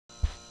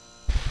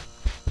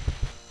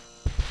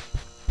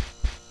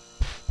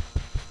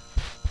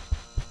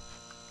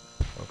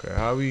Okay,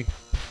 how we?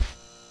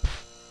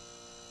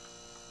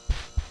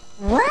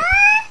 What?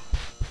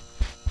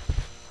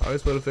 How we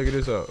supposed to figure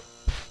this out?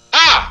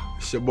 Ah!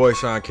 It's your boy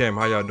Sean Cam.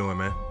 How y'all doing,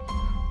 man?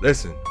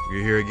 Listen,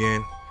 we're here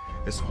again.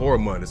 It's horror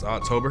month. It's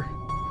October.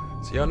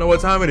 So y'all know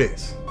what time it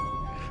is.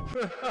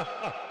 Okay,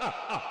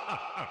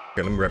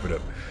 let me wrap it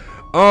up.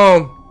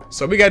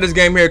 So we got this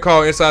game here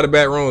called Inside the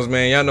Backrooms,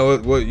 man. Y'all know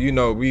what you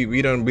know.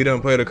 We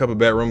done played a couple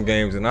backroom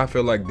games, and I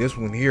feel like this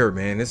one here,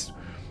 man. This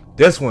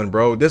one,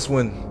 bro. This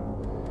one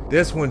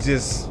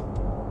just.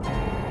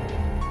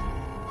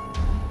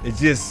 It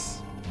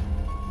just.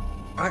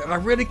 I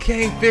really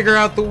can't figure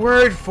out the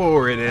word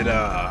for it.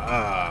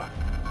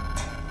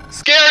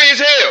 Scary as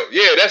hell.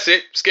 Yeah, that's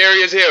it.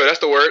 Scary as hell. That's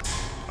the word.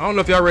 I don't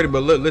know if y'all ready,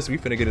 but look, listen, we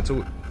finna get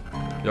into it.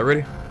 Y'all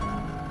ready?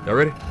 Y'all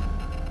ready?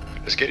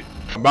 Let's get it.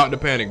 I'm about to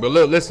panic, but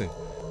look, listen.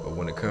 But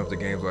when it comes to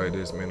games like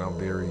this, man, I'm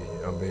very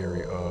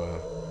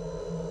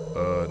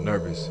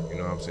nervous. You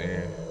know what I'm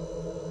saying?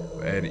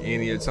 But at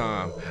any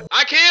time,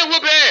 I can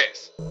whoop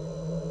ass.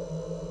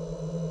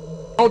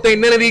 I don't think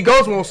none of these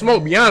ghosts won't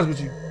smoke. Be honest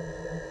with you.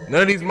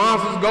 None of these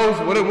monsters,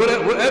 ghosts,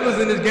 whatever's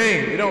in this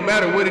game, it don't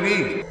matter what it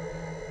is.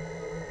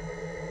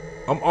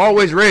 I'm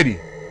always ready.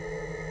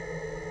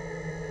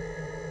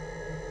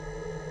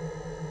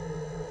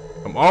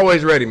 I'm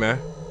always ready, man.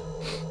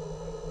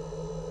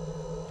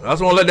 I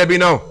just want to let that be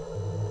known.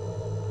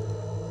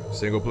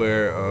 Single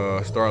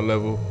player, star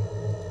level,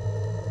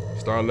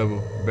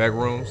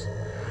 backrooms.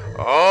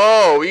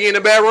 Oh, we in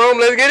the back room.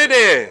 Let's get it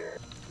then.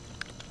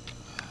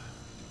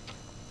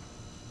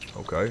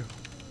 Okay.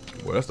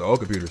 Well, that's the old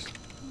computers.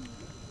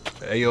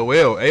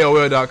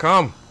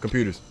 AOL.com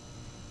computers.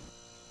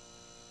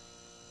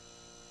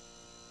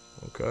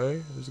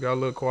 Okay, just got a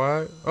little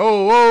quiet.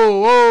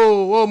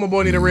 Oh, my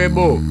boy need a Red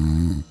Bull.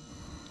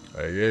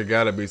 Hey, there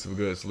gotta be some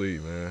good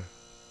sleep, man.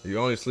 You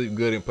only sleep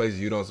good in places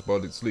you don't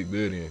supposed to sleep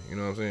good in. You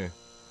know what I'm saying?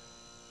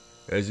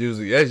 That's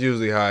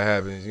usually how it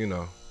happens, you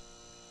know.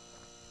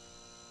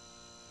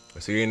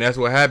 See, and that's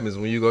what happens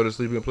when you go to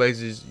sleep in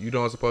places you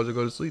don't supposed to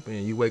go to sleep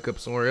in. You wake up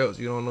somewhere else.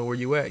 You don't know where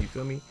you at. You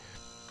feel me?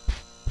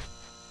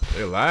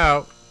 They're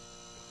loud.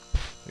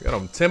 You got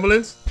them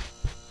Timberlands.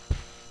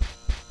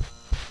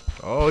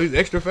 Oh, he's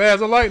extra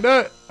fast. I like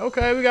that.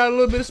 Okay, we got a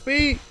little bit of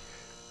speed.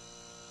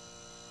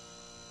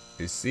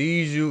 It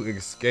sees you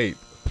escape.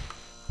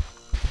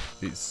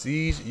 It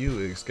sees you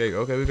escape.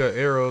 Okay, we got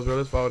arrows, bro.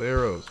 Let's follow the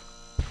arrows.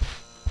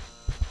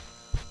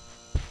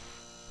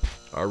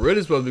 I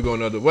really supposed to be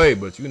going the other way,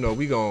 but you know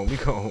we gonna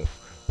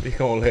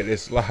let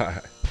this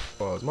slide.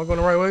 Oh, am I going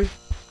the right way?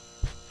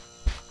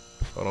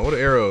 Hold on, what are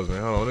the arrows,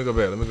 man? Hold on, let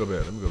me go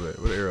back.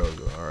 Where the arrows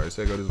go? All right,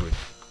 say go this way.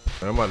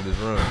 Man, I'm about to just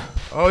run.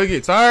 Oh, you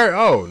get tired?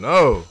 Oh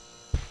no,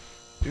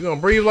 you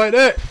gonna breathe like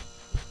that?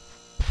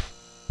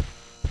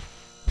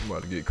 I'm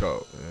about to get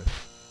caught, man.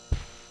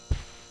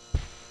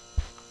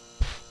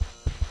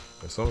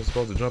 Is someone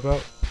supposed to jump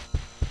out?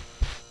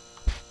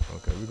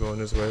 Okay, we going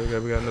this way. We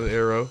got another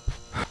arrow.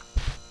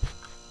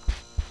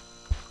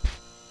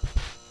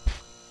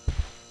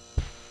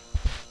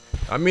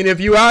 I mean, if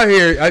you out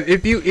here,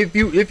 if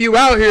you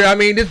out here, I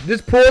mean,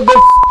 just pull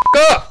the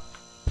up.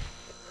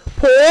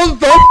 Pull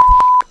the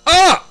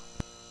up.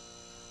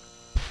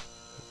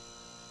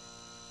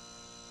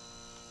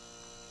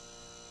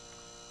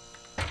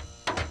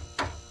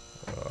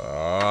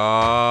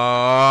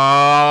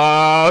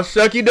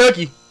 Shucky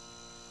ducky.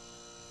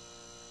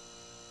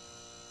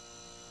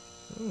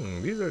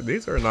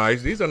 These are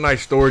nice. These are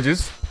nice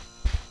storages.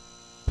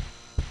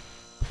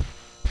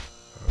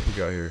 What we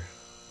got here?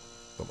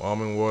 Some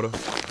almond water.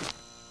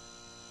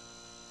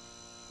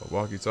 A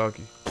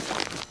walkie-talkie,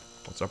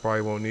 which I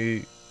probably won't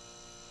need.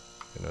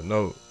 And a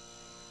note.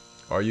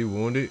 Are you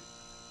wounded?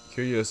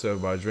 Cure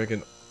yourself by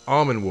drinking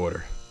almond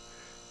water.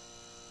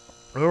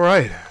 All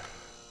right.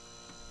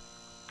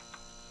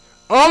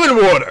 Almond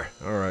water.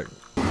 All right.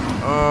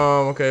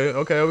 Okay.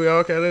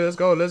 Let's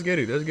go. Let's get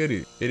it.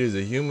 It is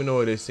a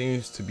humanoid that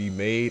seems to be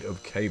made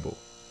of cable.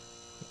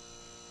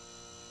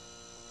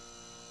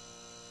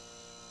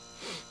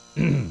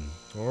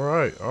 All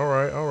right.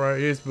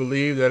 It's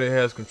believed that it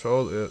has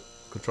control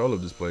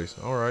of this place.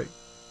 All right,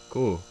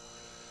 cool.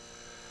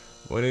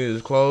 When it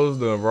is closed,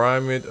 the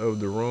environment of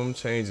the room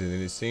changes,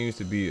 and it seems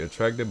to be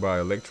attracted by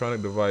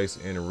electronic device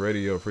and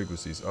radio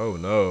frequencies. Oh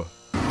no!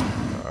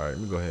 All right, let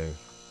me go ahead.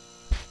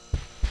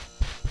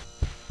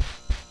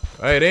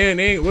 Hey, they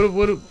ain't.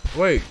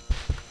 Wait.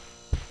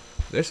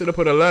 They should have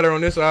put a ladder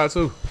on this side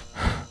too.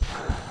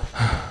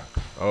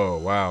 Oh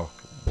wow,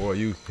 boy,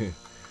 you.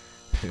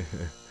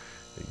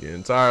 You're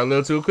getting tired a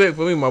little too quick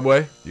for me, my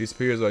boy. These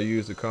pills are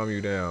used to calm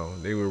you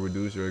down. They will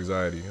reduce your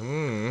anxiety.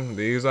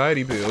 The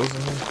anxiety pills.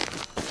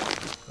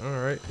 All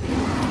right.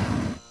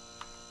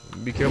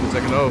 Be careful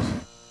taking those.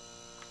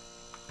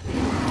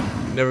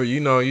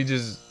 You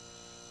just.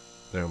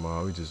 Never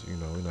mind.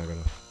 We're not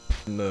gonna.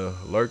 In the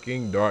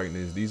lurking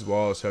darkness, these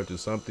walls shelter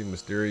something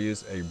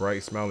mysterious, a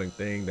bright smiling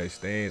thing that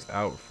stands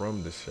out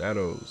from the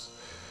shadows.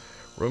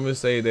 Rumors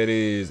say that it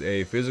is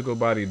a physical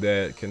body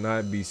that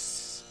cannot be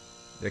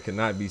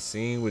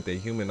seen with a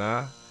human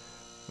eye.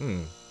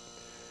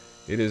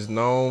 It is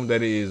known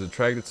that it is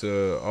attracted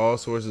to all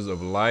sources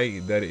of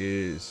light. That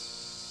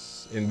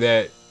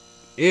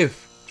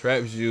if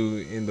traps you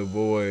in the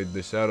void,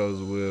 the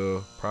shadows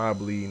will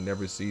probably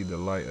never see the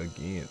light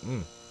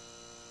again.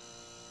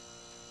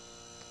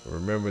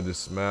 Remember the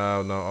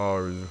smile, not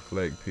always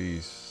reflect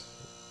peace.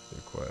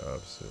 They're quite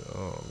opposite.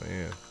 Oh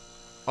man.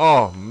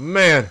 Oh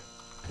man.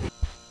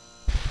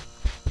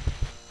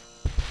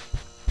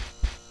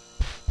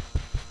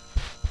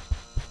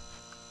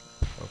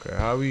 Okay,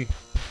 how we?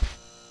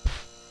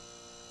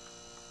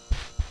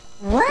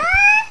 What?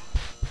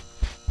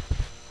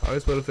 How we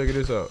supposed to figure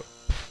this out?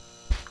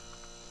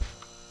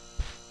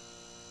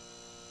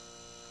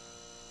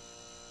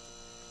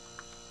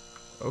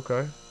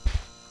 Okay.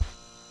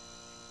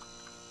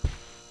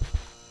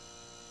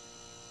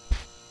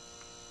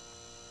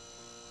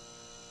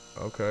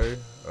 Okay.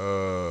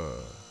 Oh,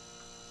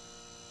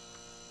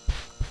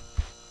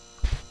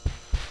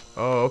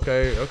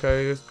 okay.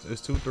 Okay.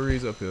 It's 2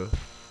 3s up here.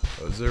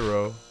 A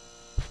 0,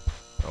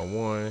 a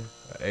 1,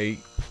 a 8,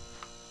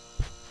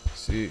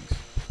 6.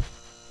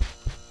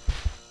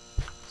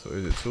 So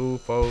is it 2,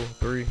 4,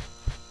 3,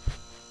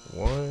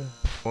 1,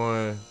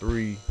 1,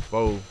 3,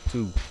 4,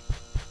 2?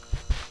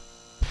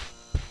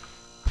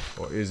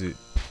 Or is it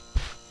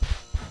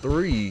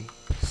 3,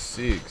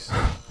 6,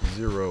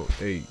 0,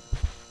 8?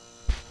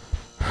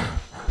 Let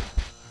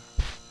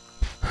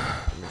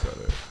me try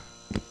that.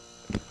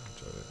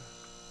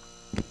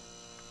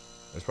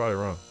 That's probably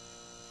wrong.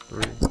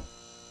 3,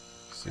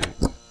 6,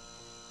 0.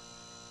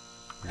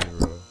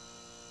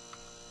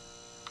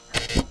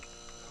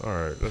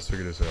 Alright, let's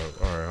figure this out.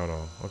 Alright, hold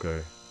on.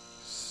 Okay.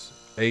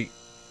 8.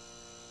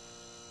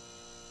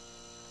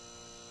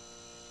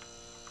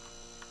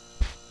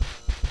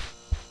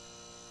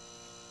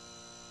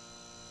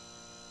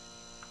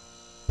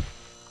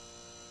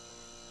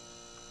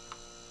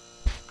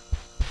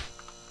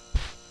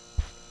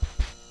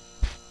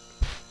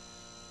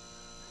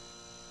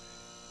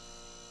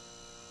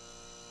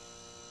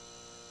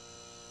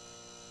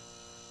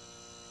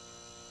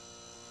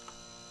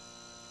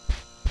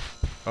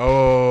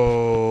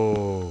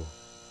 Oh.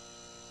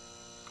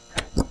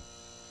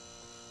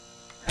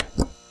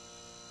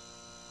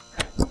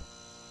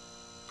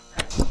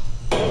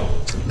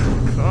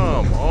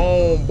 Come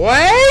on,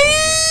 boy.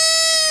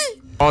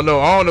 Oh no,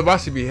 I don't know if I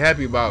should be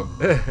happy about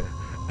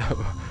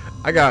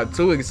I got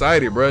too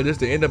excited, bro, just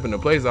to end up in a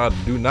place I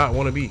do not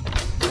want to be.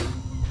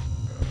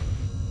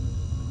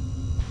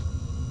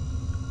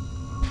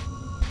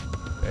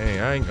 Dang,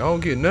 I don't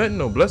get nothing,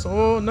 no blessing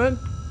oil, nothing.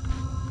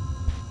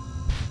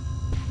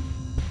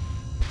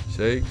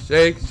 Shake,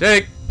 shake,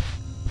 shake.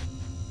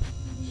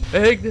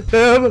 Shake the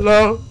devil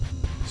off.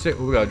 Shake.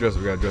 Oh, we gotta dress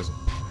him. We gotta dress him.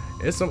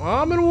 And some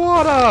almond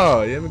water.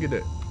 Yeah, let me get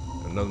that.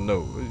 Another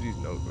note. What is these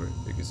notes, bro?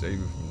 It can save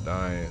you from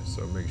dying,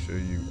 so make sure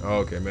you. Oh,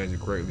 okay, manage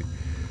it correctly.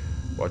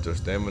 Watch your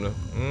stamina.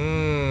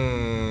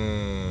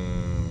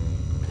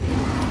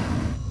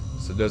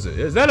 So does it?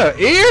 Is that an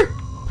ear?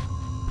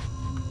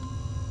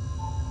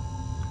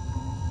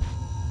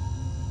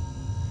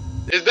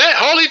 Is that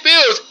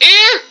Holyfield's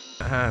ear?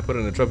 Put it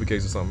in a trophy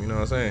case or something, you know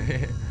what I'm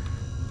saying?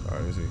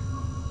 Alright, let me see.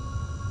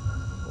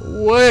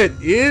 What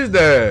is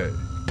that?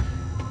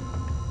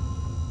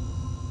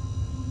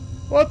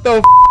 What the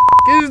f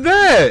is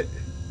that?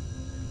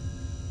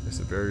 It's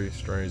a very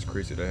strange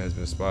creature that has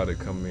been spotted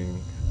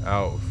coming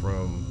out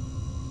from,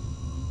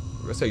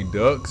 let's say,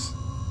 ducks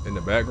in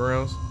the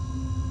backgrounds.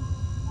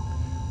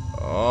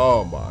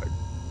 Oh my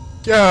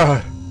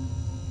god.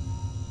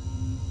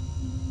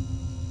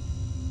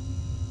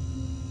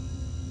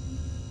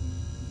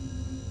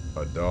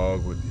 A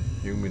dog with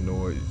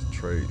humanoid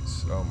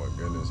traits. Oh my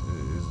goodness.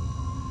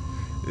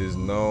 It is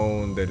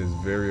known that it's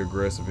very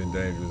aggressive and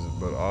dangerous,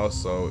 but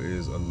also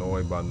is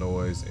annoyed by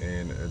noise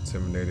and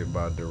intimidated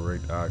by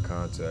direct eye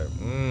contact.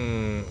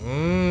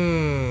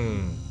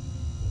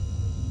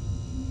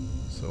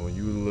 So when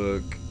you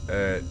look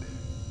at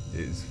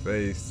its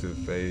face to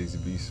face,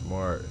 be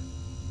smart.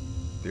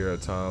 There are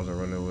times when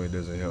running away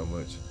doesn't help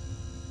much.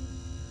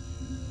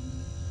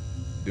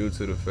 Due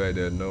to the fact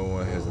that no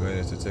one has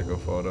managed to take a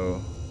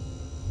photo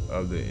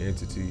of the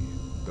entity,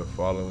 the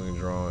following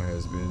drawing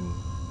has been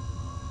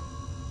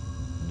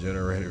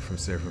generated from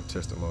several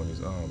testimonies.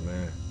 Oh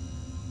man.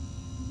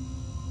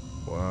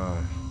 Wow.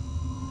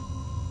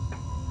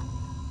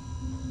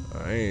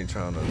 I ain't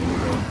trying to go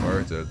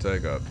first to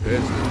take a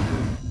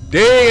picture.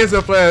 Dang, it's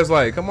a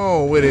flashlight. Come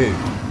on with it.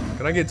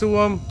 Can I get 2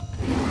 of them?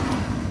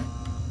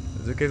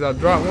 Just in case I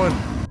drop one.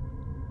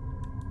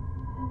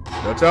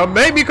 Don't y'all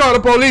make me call the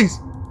police.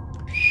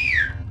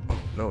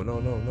 Oh, no.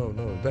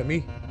 Is that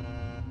me?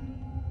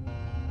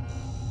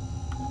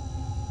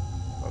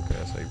 Okay,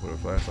 that's how you put a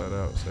flashlight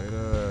out. Say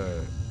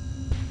that.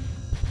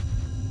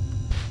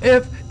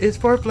 F is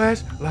for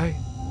flashlight.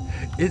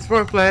 It's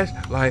for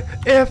flashlight.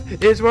 F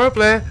is for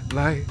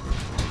flashlight.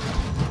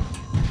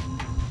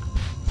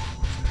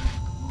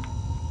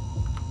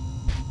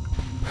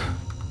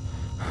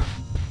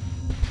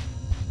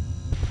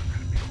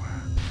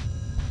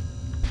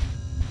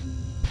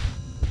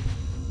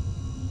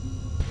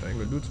 I ain't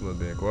gonna do too much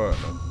being quiet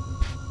now.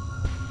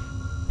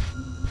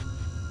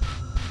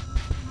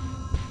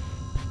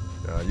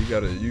 you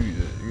gotta,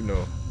 you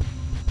know.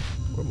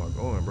 Where am I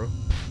going, bro?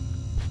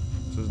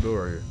 What's this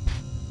door right here?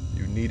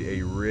 You need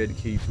a red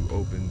key to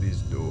open this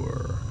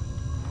door.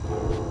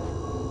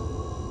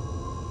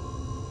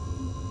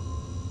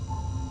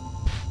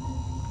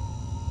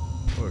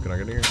 Oh, can I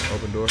get in here?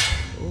 Open door.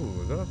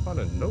 Ooh, did I find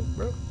a note,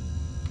 bro?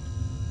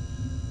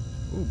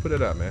 Ooh, put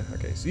it out, man. I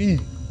can't see.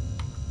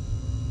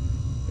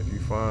 If you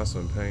find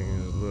some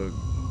paintings,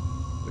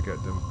 look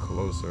at them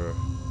closer.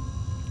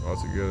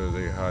 Altogether,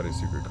 they hide a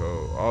secret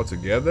code.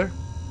 Altogether?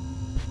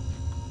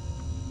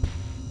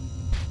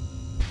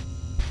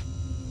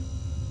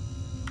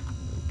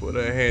 Put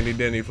a handy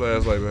dandy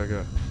flashlight back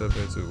up. Step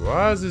into.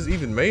 Why is this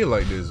even made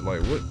like this?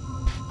 Like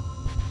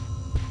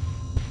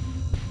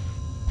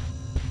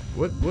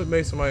what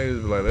made somebody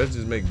just be like, let's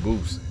just make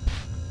booths?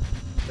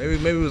 Maybe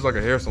it was like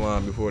a hair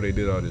salon before they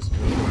did all this.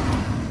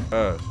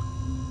 Gosh.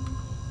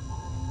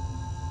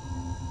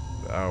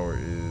 The hour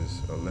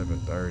is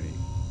 11:30.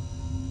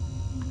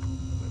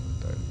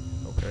 11:30.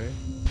 Okay.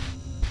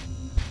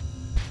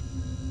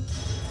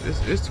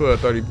 It's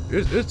 12:30.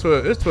 It's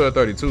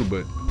 12:32,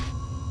 but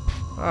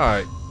all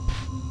right.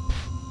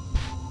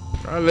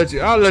 I'll let you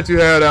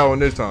have that one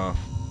this time.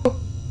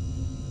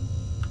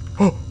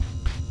 Oh.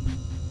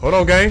 Hold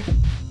on, gang.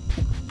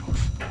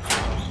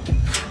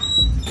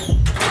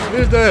 What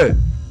is that?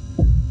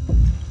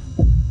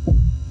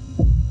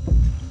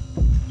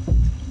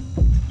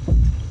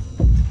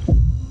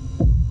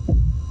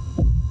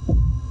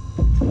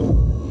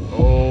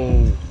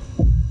 Oh.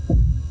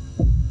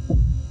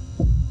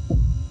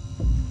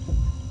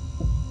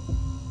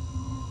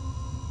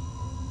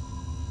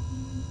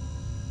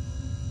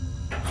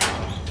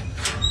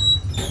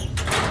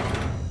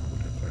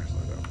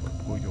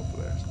 Pull your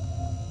flash.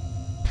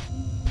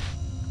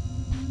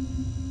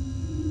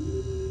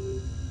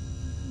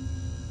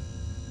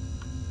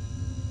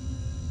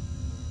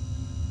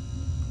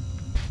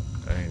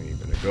 I ain't even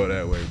gonna go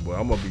that way, boy.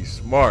 I'm gonna be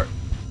smart.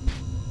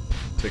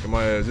 Taking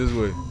my ass this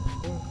way. You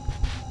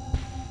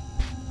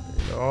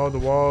know, all the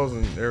walls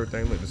and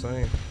everything look the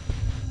same.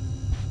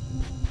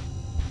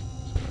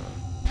 So,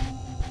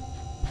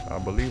 I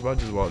believe I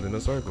just walked in a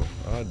circle.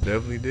 I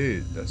definitely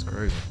did. That's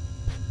crazy.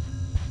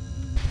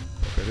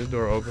 Okay, this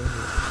door open.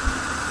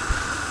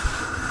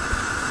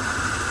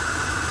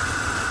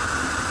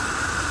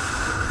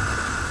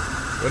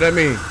 What that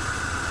mean?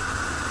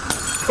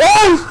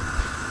 Oh!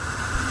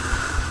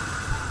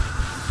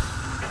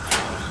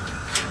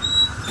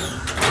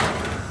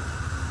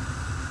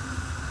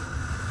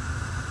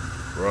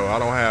 Bro, I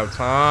don't have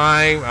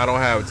time. I don't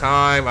have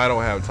time. I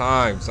don't have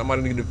time.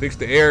 Somebody need to fix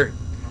the air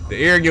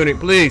unit,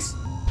 please.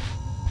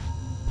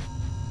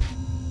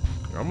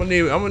 I'm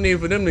gonna need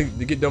for them to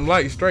get them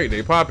lights straight.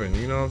 They popping.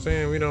 You know what I'm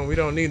saying? We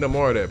don't need no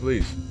more of that,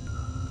 please.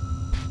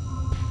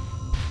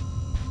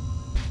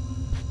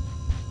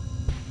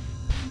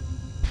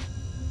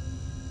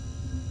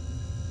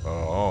 Oh,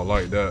 I don't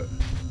like that.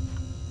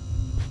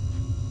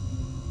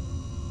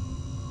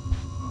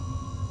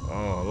 I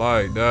don't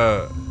like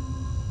that.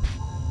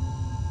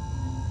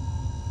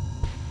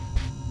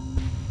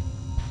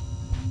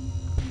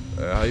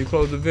 How you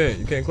close the vent?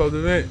 You can't close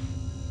the vent.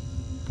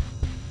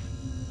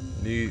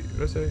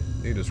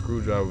 Need a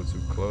screwdriver to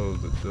close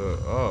the door.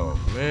 Oh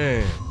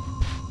man.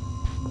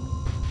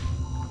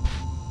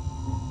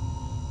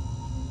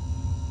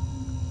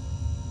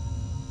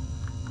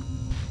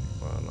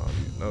 Find all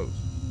these notes.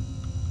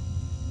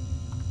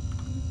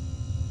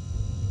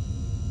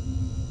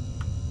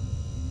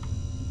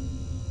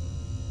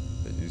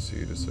 Did you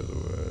see the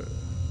silhouette?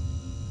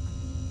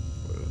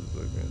 What is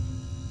looking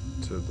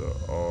to the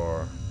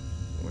R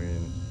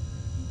when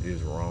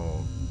is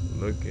wrong?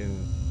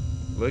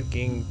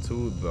 Looking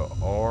to the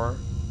R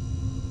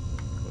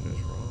when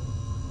it's wrong.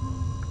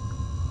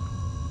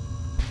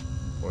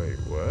 Wait,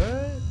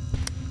 what?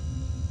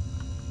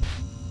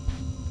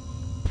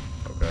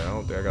 Okay, I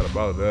don't think I gotta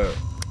bother that.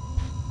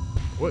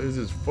 What is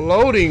this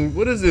floating?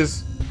 What is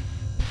this?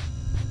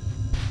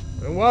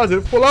 And why is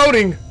it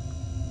floating?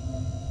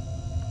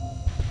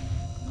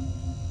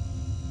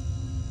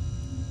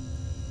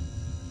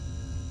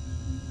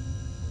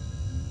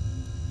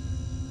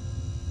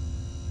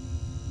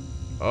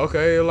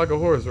 Okay, like a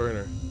horse right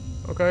there.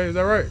 Okay, is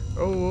that right?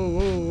 Oh, whoa,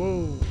 whoa,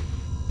 whoa.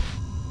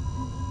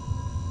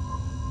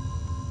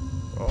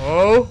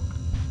 Uh-oh.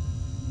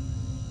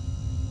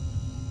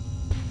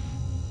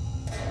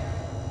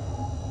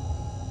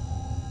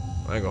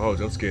 I ain't gonna hold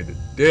you. I'm scared to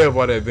death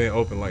why that vent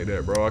open like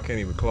that, bro. I can't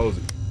even close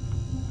it.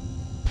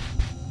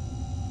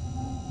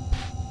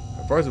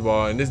 First of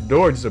all, and this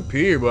door just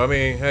appeared, but I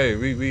mean, hey, I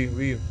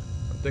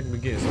think we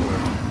getting somewhere.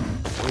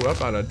 Ooh, I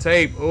found a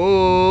tape.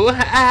 Ooh,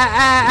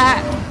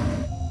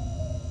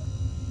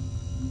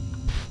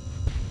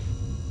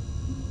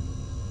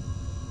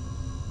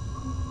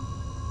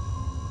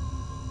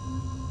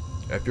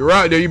 If you're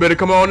out there, you better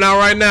come on now,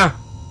 right now.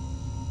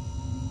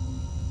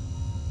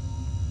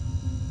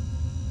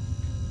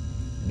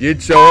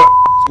 Get your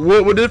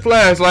whoop with this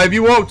flashlight if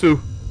you want to.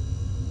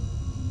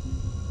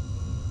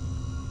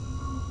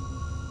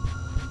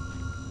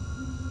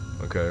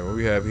 Okay, where we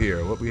we have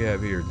here? What we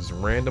have here? This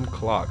random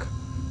clock.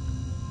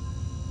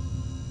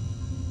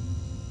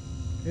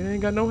 It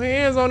ain't got no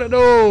hands on it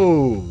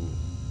though.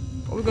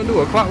 What we gonna do?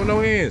 A clock with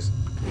no hands?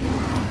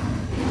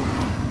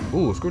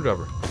 Ooh, a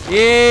screwdriver.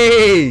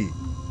 Yay!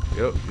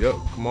 Yep.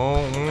 Come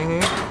on.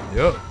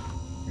 Yep.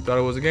 You thought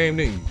it was a game,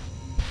 didn't you?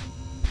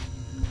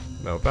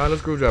 Now find a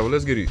screwdriver.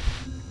 Let's get it.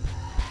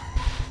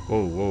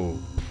 Whoa.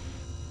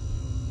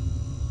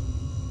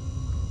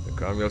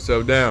 Calm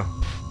yourself down.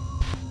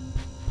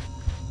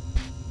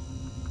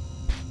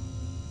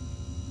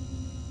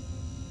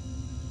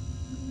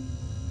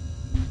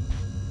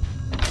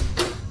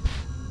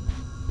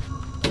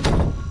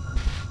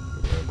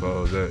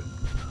 Close that.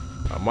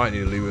 I might need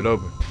to leave it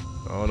open.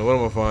 I don't know what I'm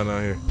gonna find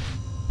out here.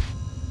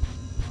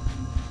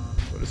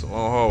 But it's a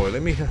long hallway.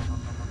 Let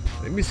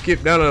me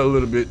skip down a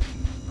little bit.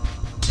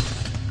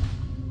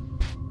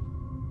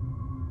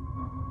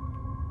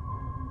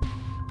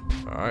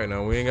 Alright,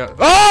 now we ain't got.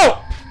 Oh!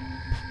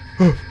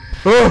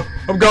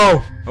 I'm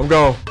gone.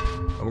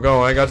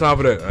 I ain't got time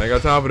for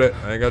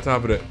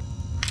that.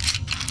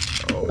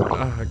 Oh,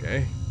 nah,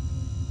 okay.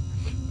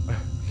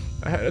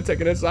 I had to take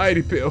an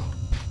anxiety pill.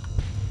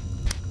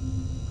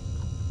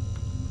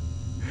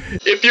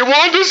 If you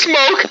want to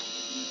smoke,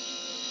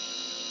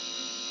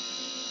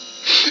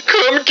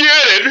 come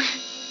get it.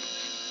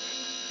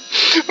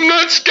 I'm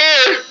not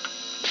scared.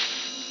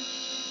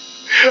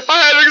 I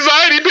had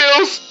anxiety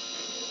pills.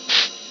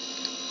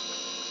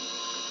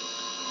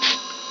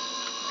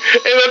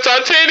 And a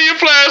titanium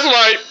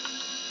flashlight.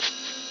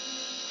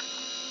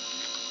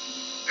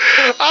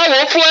 I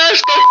will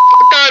flash the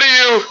fuck out of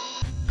you.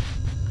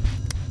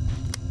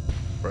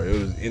 Bro, it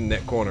was in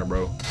that corner,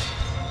 bro.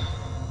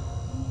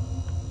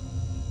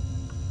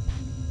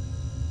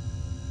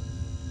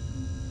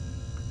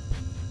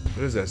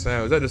 What is that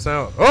sound? Is that the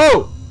sound?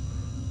 Oh!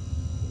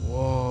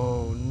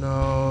 Whoa,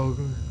 no.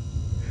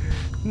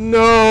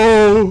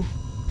 No!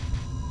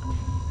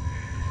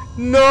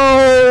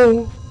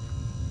 No!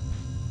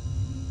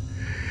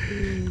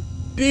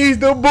 These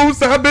the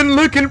boots I've been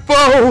looking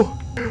for.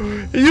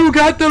 You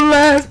got the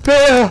last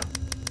pair.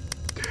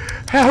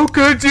 How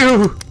could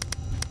you?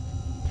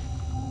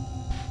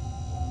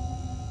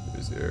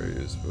 This area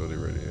is fully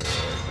ready.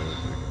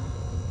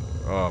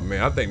 Oh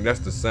man, I think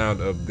that's the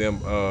sound of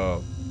them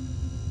of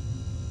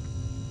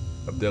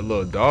that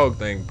little dog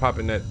thing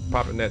popping that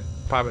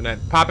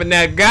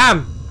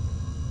gum.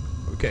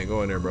 We can't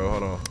go in there, bro.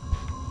 Hold on.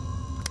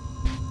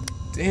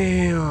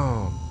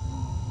 Damn.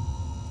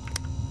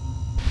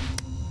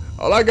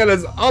 All I got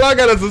is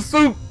a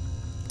suit.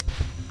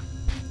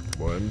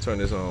 Boy, let me turn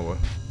this on, boy.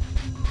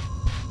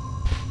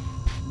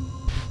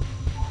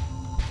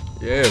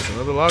 Yes,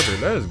 another locker.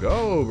 Let's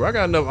go, bro. I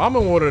got enough. I'm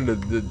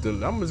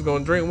I'm just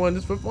gonna drink one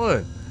just for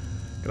fun.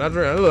 Can I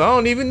drink? Look, I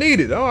don't even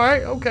need it. All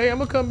right, okay. I'm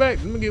gonna come back.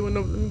 Let me get one.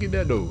 Let me get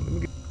that though.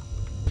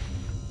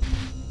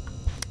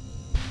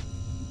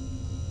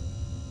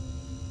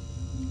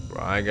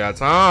 Bro, I ain't got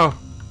time.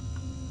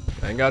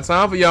 I ain't got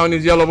time for y'all in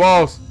these yellow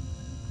balls.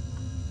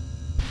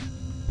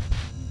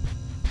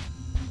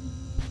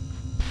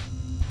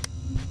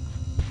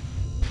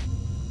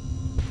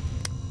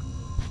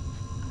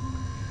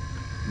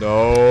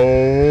 No,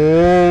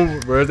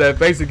 where's that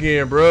face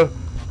again, bro?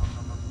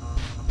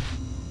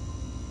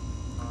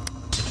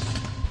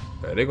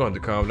 Hey, they're going to have to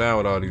calm down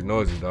with all these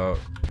noises, dog.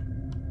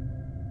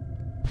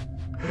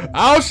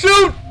 I'll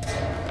shoot,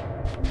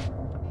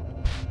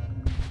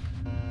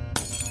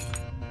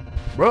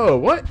 bro.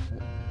 What?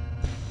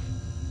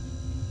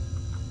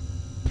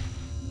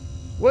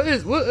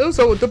 What's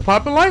up with the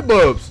popping light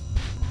bulbs?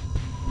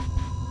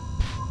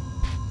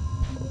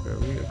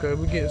 Okay,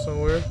 we getting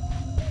somewhere.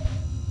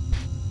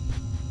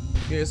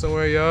 Getting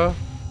somewhere, y'all.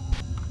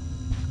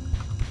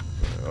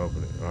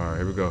 Open it. All right,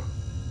 here we go.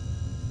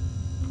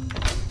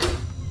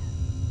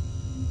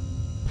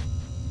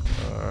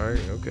 All right,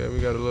 okay, we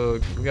got a little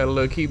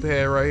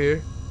keypad right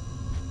here.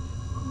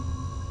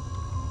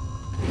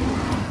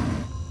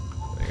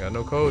 Ain't got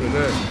no code in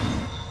that.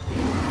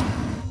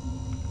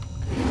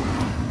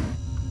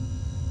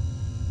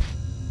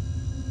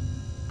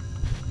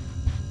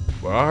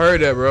 Well, I heard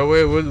that, bro.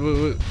 Wait, what?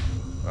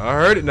 I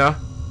heard it now.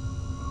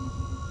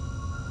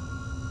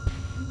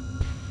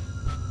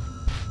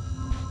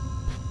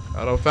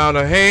 I done found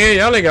a hand.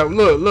 Y'all ain't got,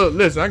 look,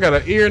 listen, I got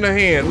an ear and a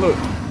hand, look.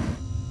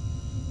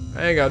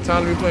 I ain't got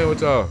time to be playing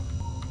with y'all.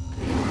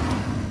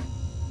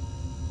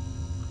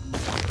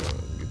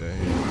 Get that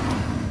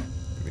hand.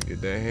 Let me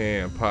get that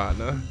hand,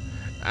 partner.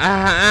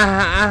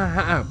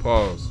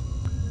 Pause.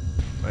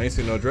 I ain't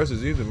seen no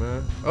dresses either,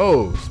 man.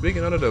 Oh,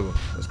 speaking of the devil.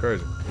 That's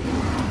crazy.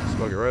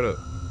 Smoke it right up.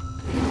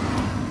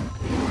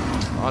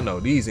 I know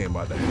these ain't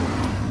about to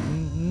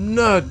have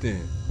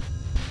nothing.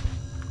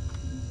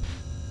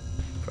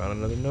 Found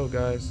another note,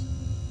 guys.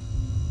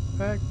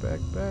 Back.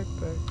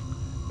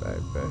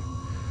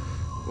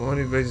 One of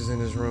these vases in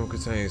this room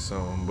contains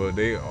some, but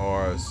they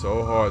are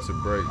so hard to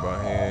break by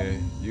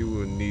hand. You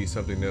will need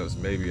something else,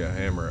 maybe a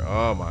hammer.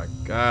 Oh my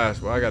gosh,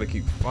 well, I gotta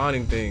keep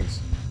finding things.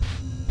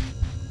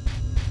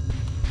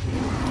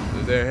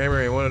 Is there a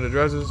hammer in one of the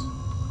dresses?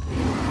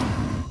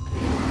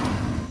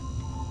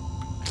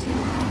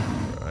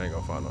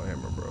 ain't gonna find no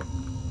hammer, bro.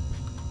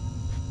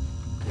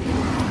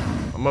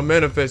 I'm gonna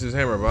manifest this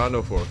hammer, but I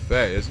know for a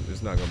fact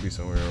it's not gonna be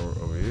somewhere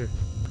over here.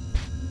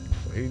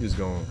 But he just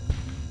gonna.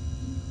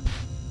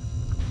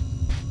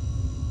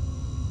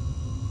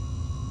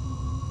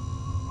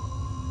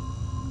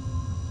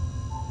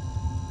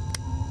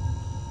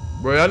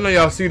 Bro, I know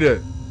y'all see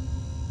that.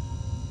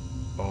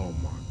 Oh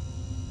my.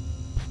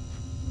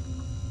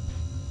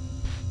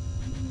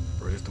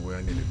 Bro, this the way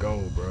I need to go,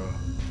 bro.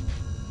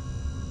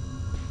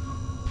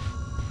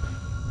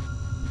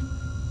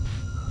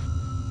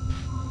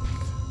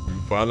 We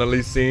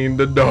finally seen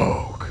the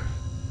dog.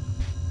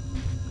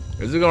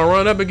 Is it gonna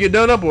run up and get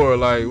done up, or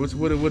like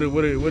what it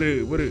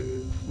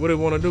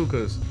wanna do?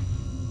 Cause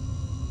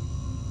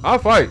I'll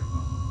fight.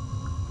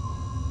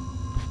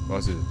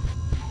 Watch it.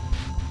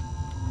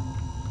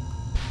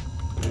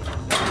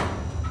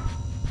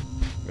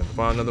 Got to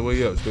find another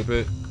way up,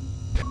 stupid.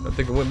 I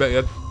think it went back.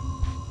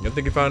 I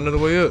think it found another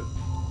way up.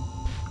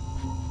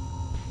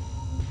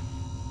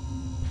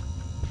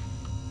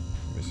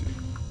 Let me see.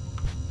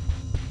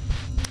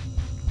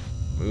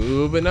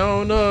 Moving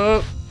on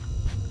up.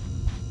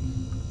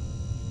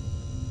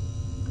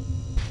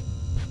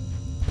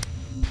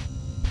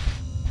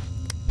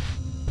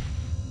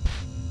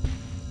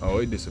 Oh,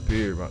 it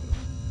disappeared.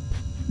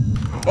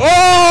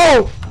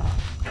 Oh!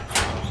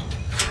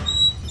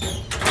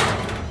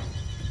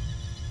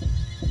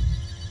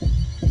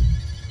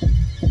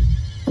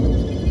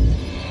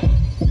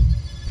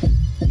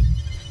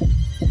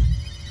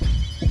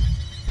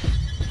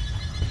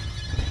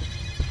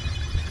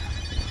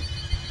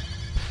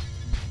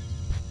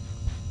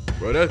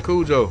 Bro, that's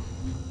cool, Joe.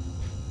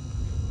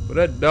 But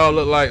that dog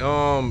look like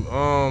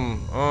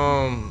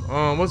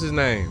what's his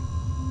name?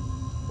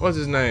 What's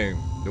his name?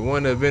 The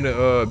one that invented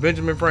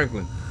Benjamin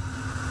Franklin.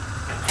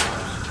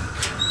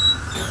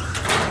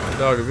 That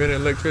dog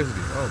invented electricity.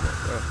 Oh my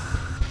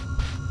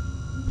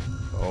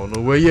god. I don't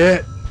know where you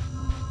at.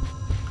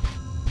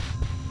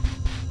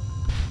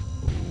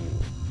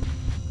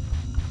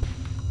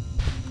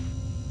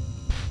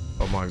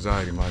 Oh, my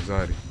anxiety, my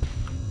anxiety.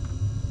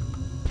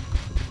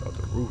 Out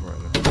the roof right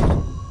now.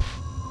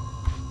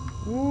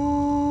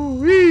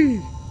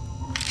 Woo-wee.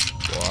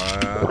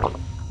 Wow.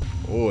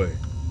 Boy.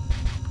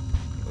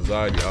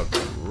 Anxiety out the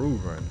roof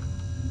right now.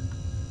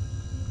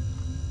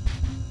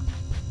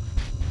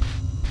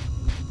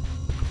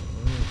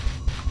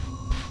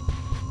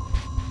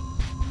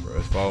 Bro,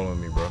 it's following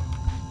me, bro.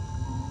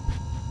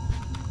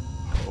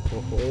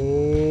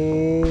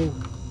 Oh.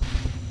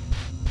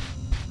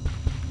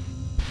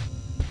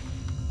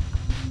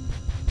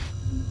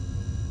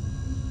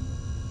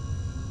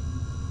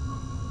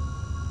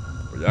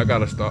 Y'all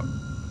gotta stop.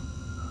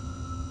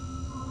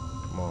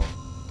 Come on.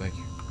 Thank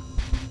you.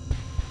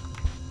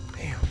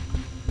 Damn.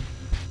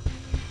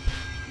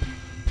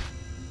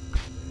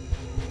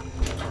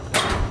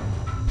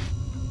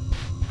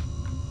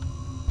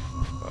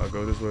 I'll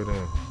go this way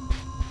then.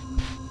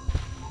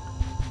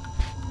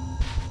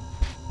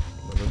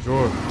 Another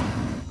drawer.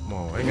 Come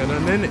on. Ain't got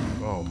nothing in it.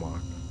 Oh my.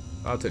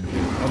 I'll take the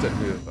pills. I'll take the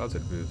pills. I'll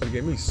take the pills. Gotta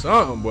get me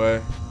something,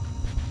 boy.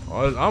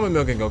 Oh, this almond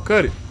milk ain't gonna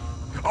cut it.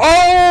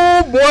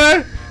 Oh,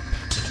 boy.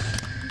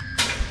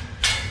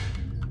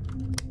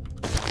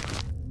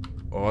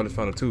 Oh, I just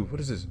found a tooth. What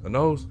is this? A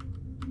nose?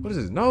 What is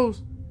this?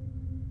 Nose?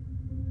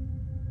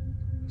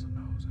 There's a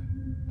nose in it.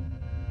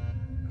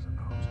 There's a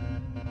nose in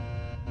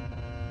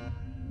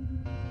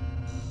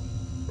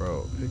it.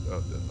 Bro, pick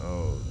up the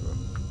nose, bro.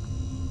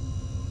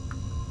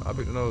 I'll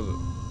pick the nose up.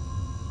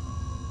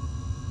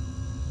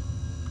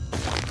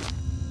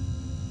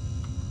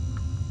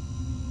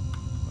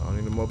 I don't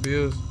need no more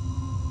pills.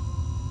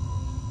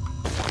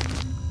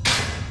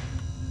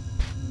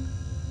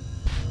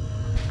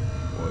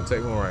 Well,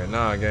 take one right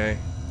now, gang.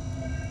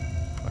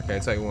 I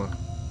can't take one.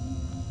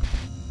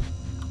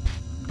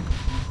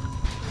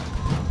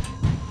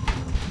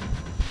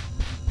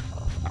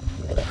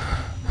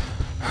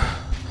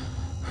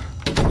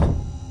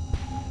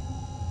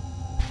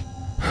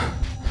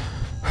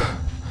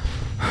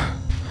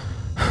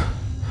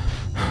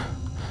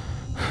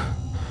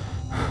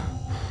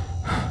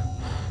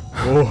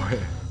 Boy.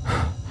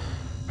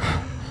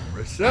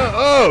 Shut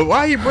up. Why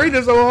are you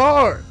breathing so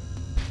hard?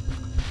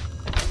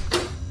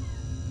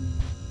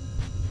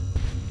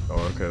 Oh,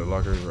 okay. The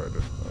locker is right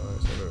there.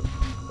 Alright, so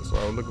that's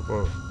what I was looking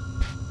for.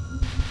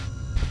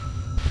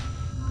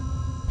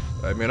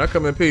 Hey, man, I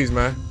come in peace,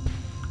 man.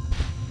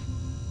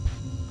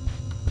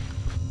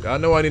 Y'all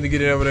know I need to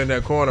get over there in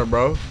that corner,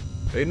 bro.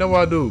 They know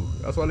I do.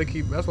 That's why they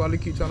keep trying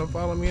to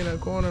follow me in that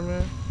corner,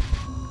 man.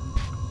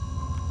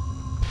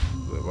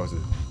 Look, watch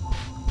this.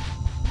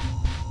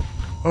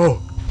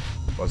 Oh!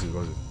 Watch this,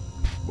 watch this.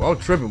 Well, I'm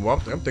tripping, boy.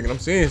 I'm thinking I'm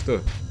seeing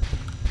stuff.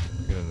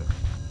 Get in there.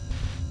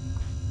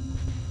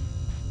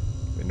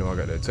 They know I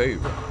got that tape,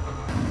 bro.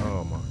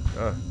 Oh my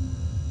god.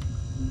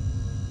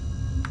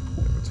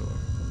 Inventory.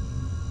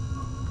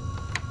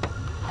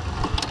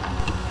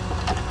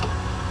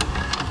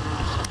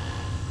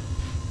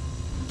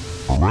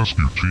 A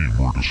rescue team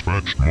were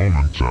dispatched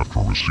moments after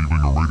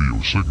receiving a radio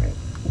signal.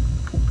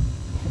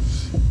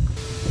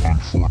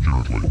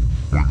 Unfortunately,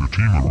 when the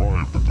team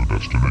arrived at the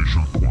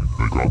destination point,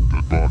 they got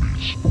dead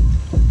bodies.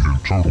 In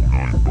total,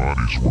 9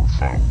 bodies were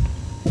found.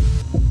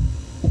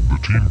 The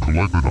team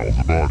collected all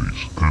the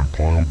bodies and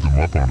piled them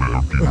up on an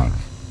empty room.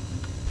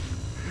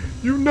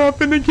 You not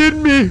finna kid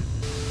me!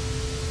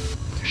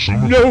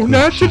 Some of No, the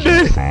not corpses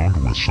today. were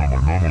found with some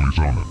anomalies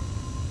on it.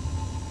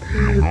 The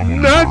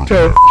anomalies Not were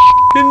the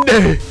f***ing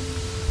day!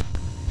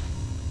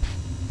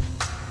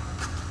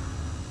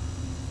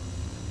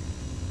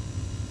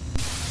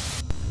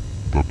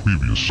 The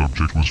previous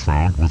subject was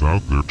found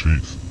without their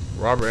teeth.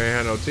 Robert ain't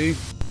had no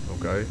teeth?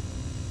 Okay.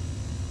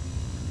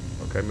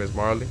 Okay, Miss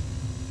Marley.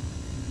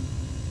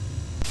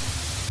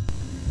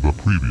 The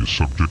previous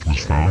subject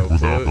was found no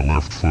without foot. the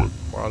left foot.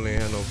 Marley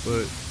ain't had no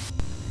foot.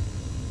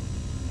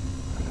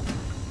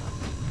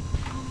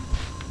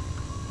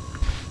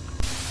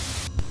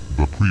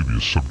 The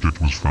previous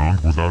subject was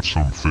found without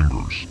some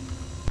fingers.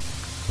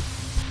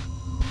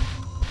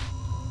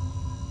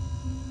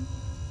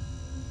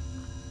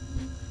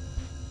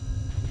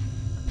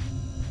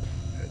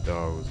 That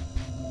dog was...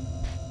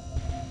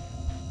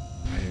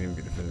 I didn't even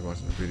get to finish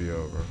watching the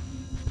video, bro.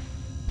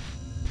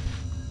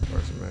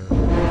 Mercy, man. Oh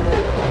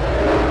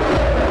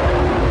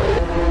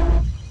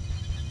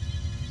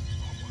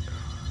my God.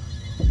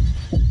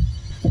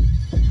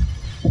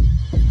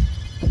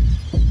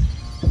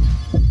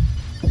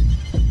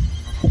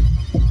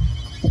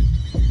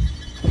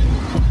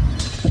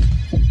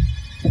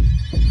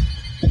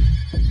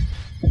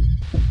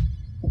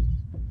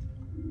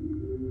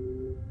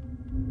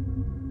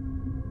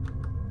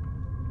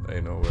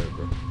 Ain't no way,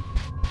 bro.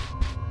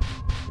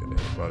 Get the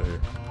hell out of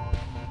here.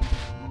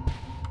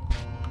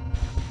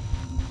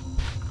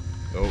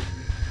 Nope.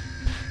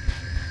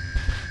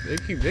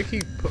 They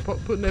keep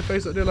putting their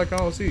face up there like I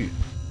don't see it.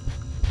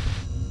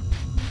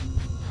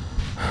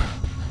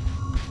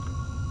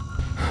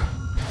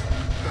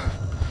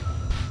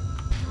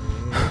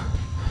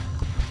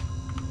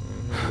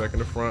 Back in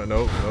the front.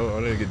 Nope. No, I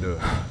need to get the.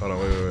 Hold on.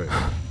 Wait.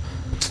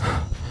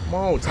 Come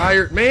on,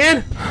 tired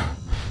man.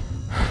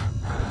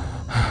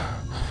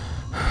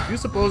 You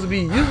supposed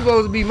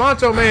to be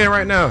Macho Man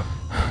right now.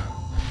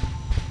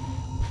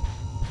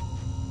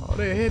 All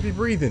that heavy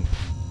breathing.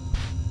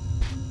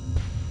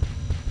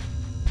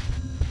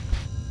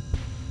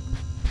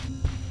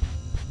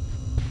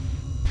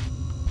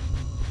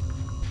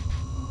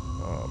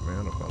 Oh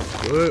man, I found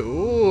good.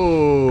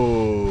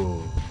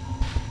 Ooh.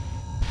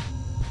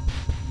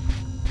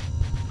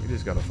 We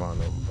just gotta find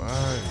a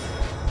body.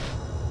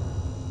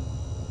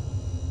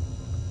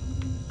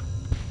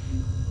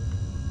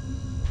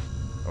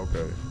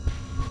 Okay.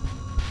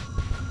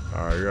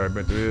 Alright, you already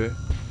been through here?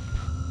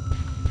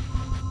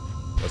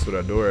 That's where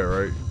that door at,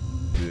 right?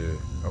 Yeah,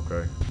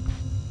 okay.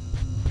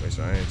 Make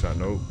sure I ain't trying.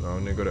 Nope, I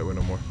don't need to go that way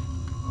no more.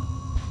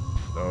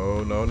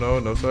 No,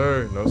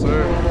 sir. No,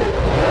 sir.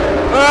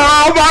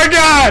 Oh my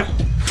God!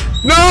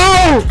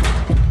 No!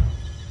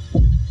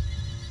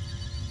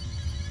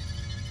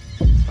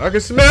 I can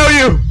smell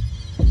you!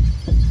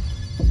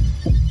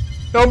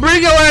 Don't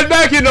bring your ass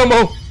back here no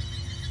more!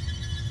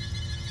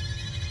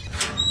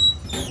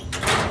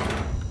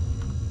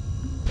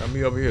 Got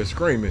me over here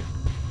screaming.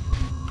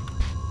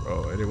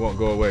 Bro, and it won't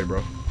go away,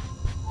 bro.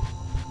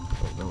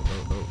 No,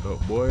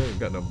 boy, ain't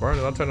got no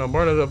burners. I'll turn no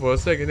burners up for a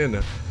second in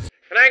there.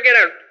 Can I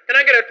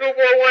get a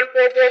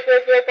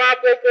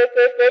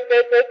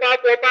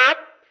 241-444-444-444-445?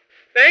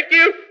 Thank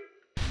you.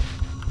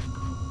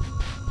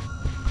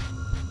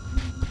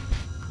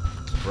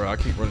 Bro, I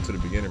keep running to the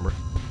beginning, bro.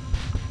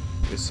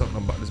 There's something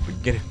about this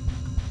beginning.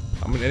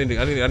 I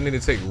need to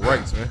take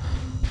rights, man.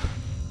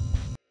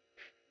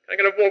 Can I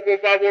get a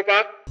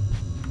 445-45?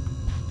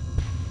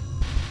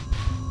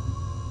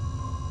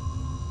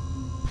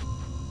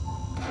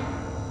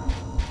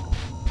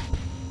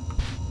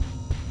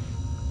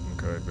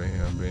 Okay, been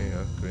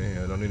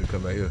here. I don't need to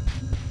come back here.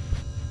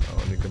 I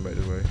don't need to come back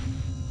this way.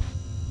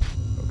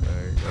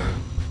 Okay, got it.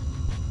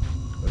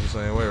 That's the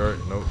same way, right?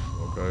 Nope.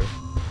 Okay.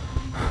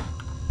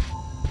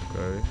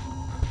 Okay.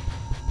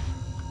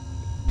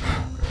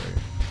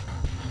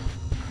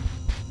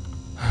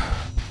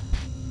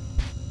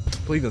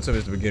 Please don't tell me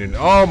it's the beginning.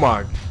 Oh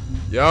my,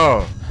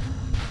 yo.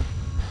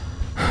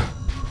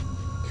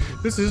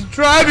 This is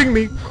driving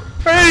me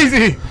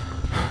crazy.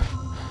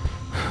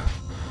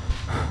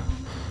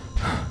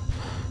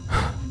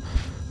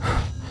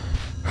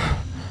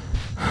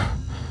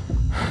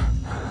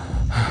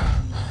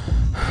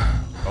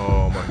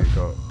 Oh my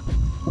God.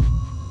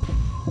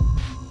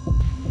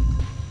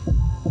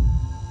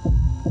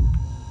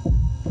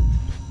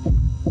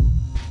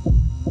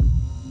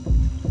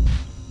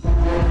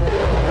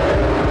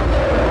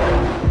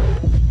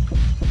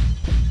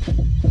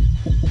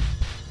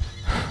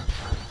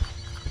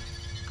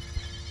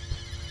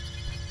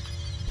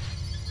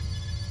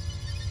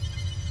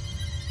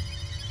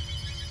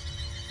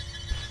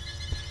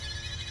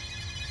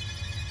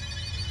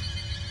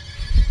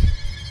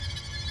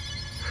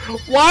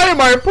 Why am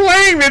I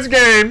playing this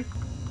game?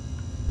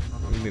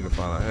 We need to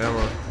find a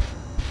hammer.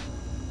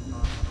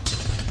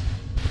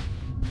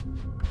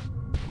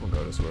 I'm gonna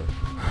go this way.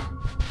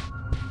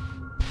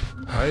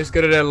 I ain't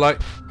scared of that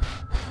light.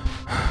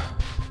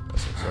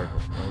 That's a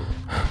circle.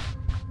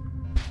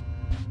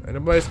 Ain't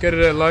nobody scared of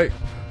that light.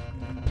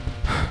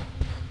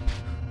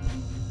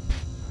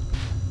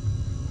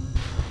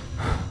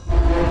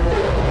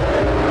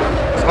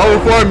 It's over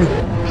for me.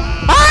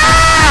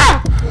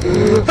 Ah!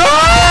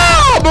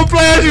 Ah! I'm gonna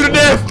flash you to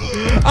death.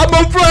 I'm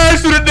gonna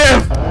flash you to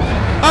death.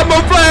 I'm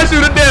gonna flash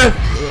you to death.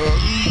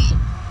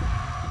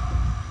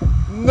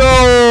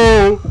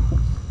 No!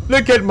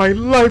 Look at my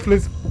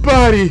lifeless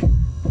body.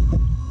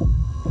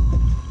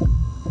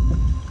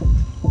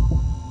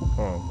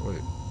 Oh,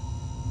 wait.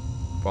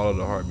 Follow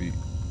the heartbeat.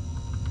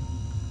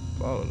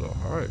 Follow the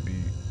heartbeat.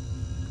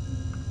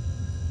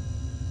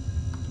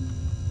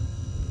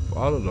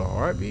 Follow the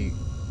heartbeat?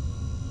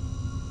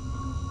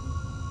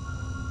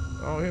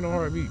 I don't hear no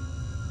heartbeat.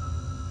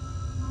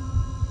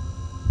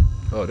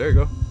 Oh, there you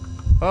go.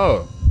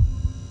 Oh.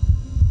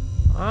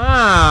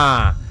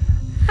 Ah.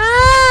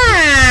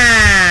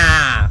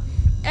 Ah.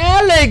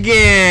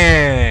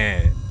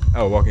 Elegant.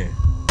 Oh, walk in.